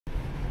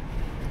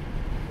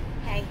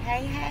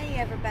Hey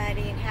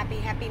everybody, and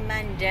happy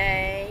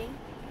Monday.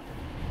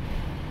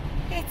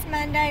 It's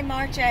Monday,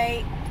 March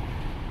 8th,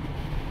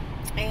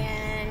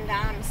 and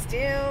I'm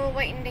still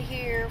waiting to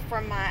hear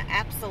from my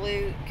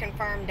absolute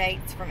confirmed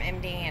dates from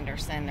MD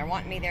Anderson. They're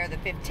wanting me there the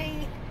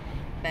 15th,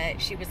 but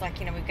she was like,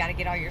 we've got to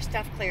get all your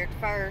stuff cleared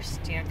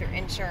first, through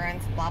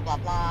insurance, blah, blah,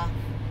 blah.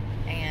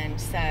 And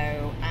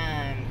so,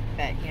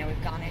 but,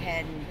 we've gone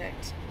ahead and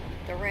booked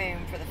the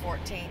room for the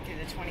 14th through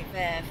the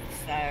 25th,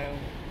 so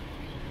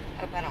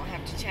hope I don't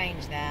have to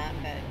change that,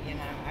 but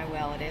I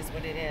will. It is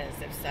what it is.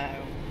 If so,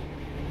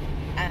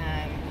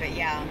 but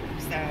yeah.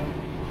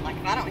 So, like,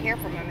 if I don't hear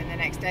from them in the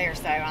next day or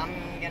so,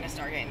 I'm gonna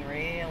start getting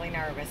really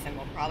nervous, and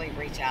we'll probably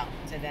reach out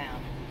to them.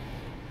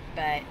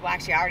 But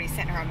actually, I already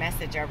sent her a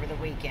message over the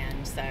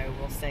weekend, so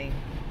we'll see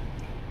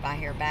if I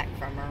hear back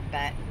from her.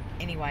 But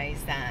anyways,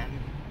 I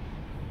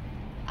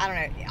don't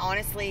know.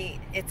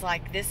 Honestly, it's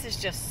like this is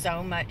just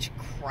so much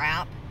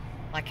crap.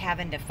 Like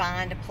having to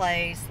find a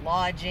place,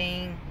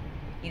 lodging.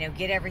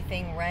 Get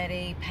everything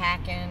ready,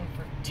 packing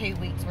for 2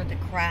 weeks worth of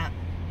crap.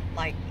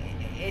 Like,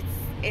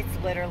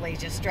 it's literally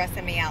just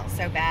stressing me out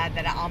so bad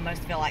that I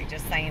almost feel like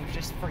just saying,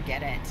 just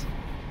forget it.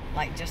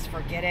 Like, just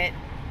forget it.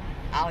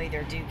 I'll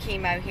either do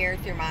chemo here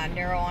through my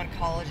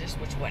neuro-oncologist,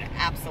 which would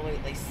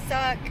absolutely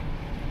suck,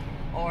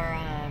 or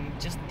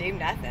just do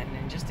nothing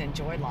and just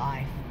enjoy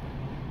life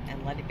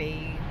and let it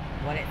be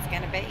what it's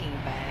going to be.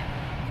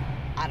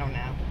 But I don't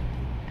know.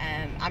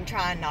 I'm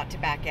trying not to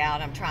back out.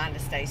 I'm trying to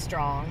stay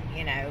strong,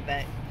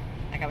 but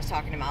like I was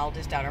talking to my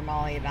oldest daughter,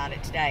 Molly, about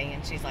it today,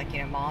 and she's like,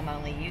 Mom,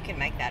 only you can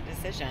make that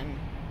decision.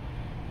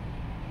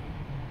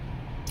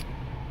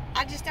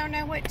 I just don't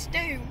know what to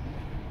do.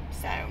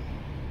 So,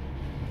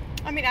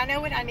 I mean, I know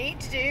what I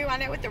need to do. I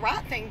know what the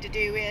right thing to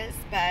do is,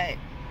 but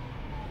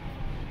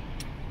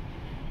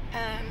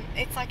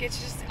it's like,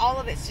 it's just, all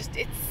of it's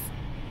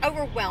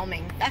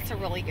overwhelming. That's a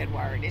really good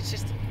word.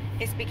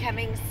 It's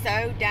becoming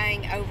so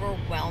dang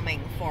overwhelming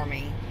for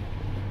me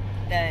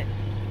that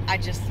I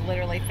just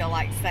literally feel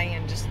like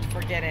saying, just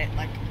forget it.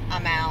 Like,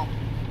 I'm out.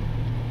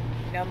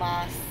 No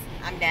mas.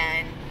 I'm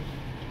done.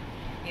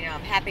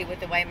 I'm happy with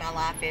the way my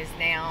life is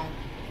now.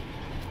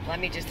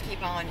 Let me just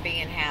keep on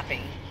being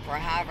happy for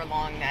however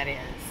long that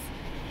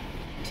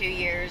is. 2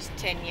 years,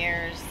 10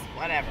 years,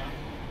 whatever.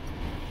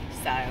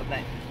 So,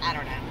 but I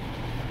don't know.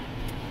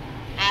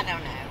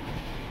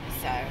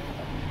 So,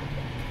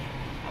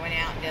 I went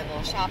out and did a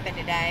little shopping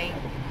today.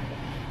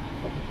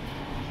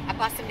 I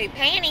bought some new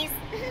panties.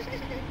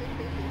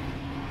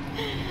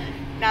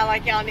 Not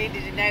like y'all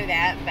needed to know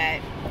that,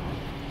 but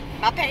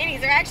my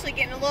panties are actually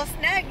getting a little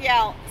snug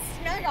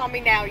on me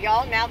now,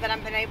 y'all. Now that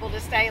I've been able to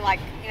stay, like,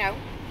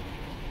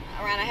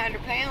 around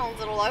 100 pounds, a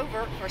little over.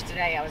 Of course,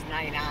 today I was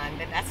 99,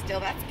 but that's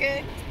good.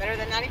 It's better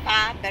than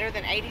 95, better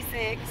than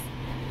 86.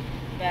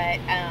 But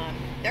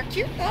they're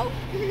cute though.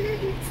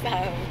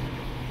 So,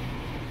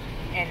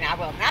 and I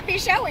will not be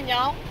showing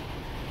y'all.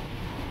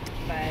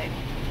 But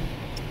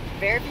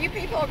very few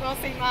people are going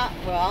to see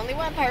only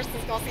one person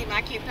is going to see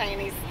my cute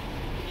panties.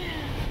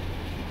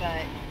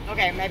 But,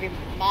 okay, maybe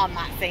Mom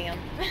might see them.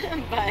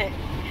 But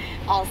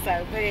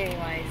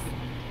anyways.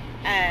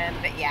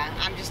 But yeah,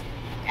 I'm just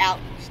out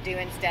just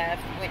doing stuff.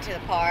 Went to the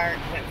park,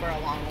 went for a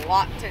long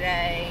walk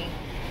today.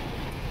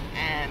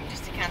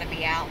 Just to kind of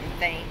be out and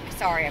think.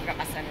 Sorry, I've got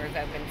my sunroof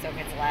open, so if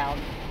it's loud,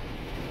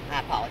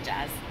 I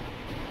apologize.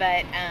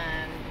 But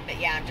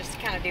yeah, I'm just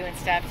kind of doing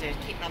stuff to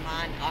keep my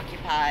mind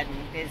occupied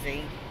and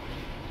busy.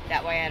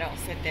 That way I don't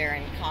sit there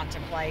and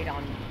contemplate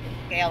on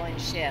failing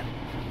ship.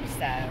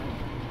 So,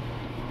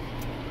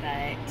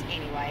 but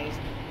anyways,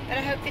 but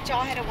I hope that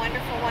y'all had a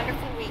wonderful,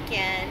 wonderful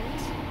weekend.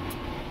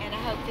 And I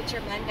hope that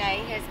your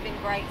Monday has been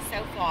great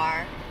so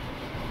far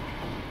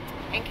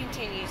and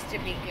continues to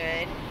be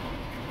good.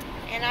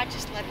 And I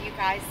just love you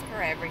guys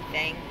for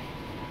everything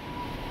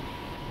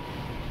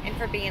and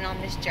for being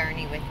on this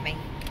journey with me.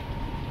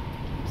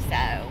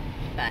 So,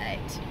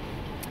 but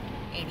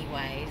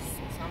anyways,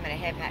 so I'm going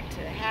to head back to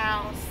the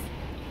house,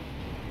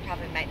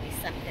 probably make me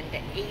something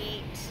to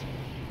eat,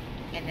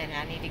 and then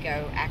I need to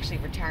go actually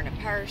return a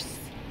purse.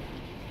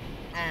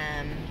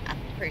 I'm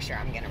pretty sure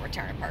I'm going to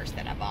return a purse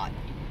that I bought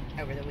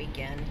over the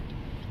weekend.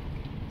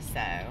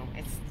 So,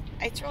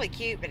 it's really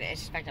cute, but in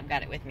fact, I've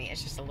got it with me.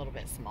 It's just a little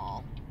bit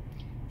small.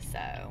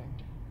 So,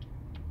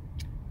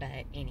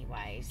 but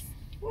anyways,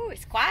 woo,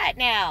 it's quiet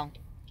now.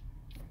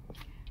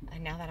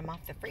 And now that I'm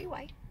off the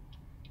freeway.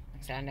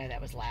 So I know that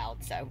was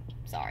loud, so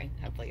sorry.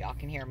 Hopefully y'all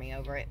can hear me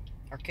over it,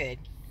 or could.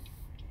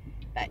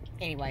 But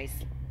anyways,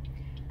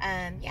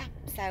 yeah,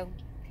 so,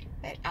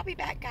 but I'll be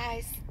back,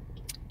 guys,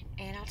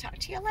 and I'll talk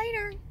to you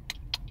later.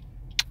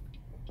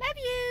 Love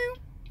you.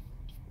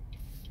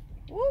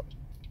 Whoop.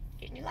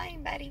 Get in your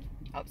lane, buddy.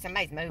 Oh,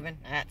 somebody's moving.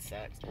 That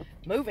sucks.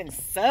 Moving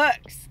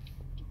sucks.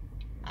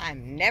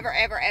 I'm never,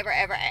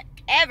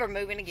 ever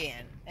moving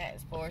again. That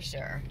is for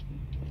sure.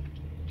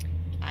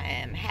 I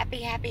am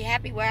happy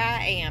where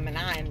I am, and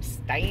I am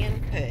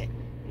staying put.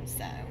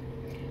 So,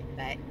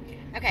 but,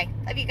 okay.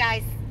 Love you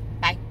guys.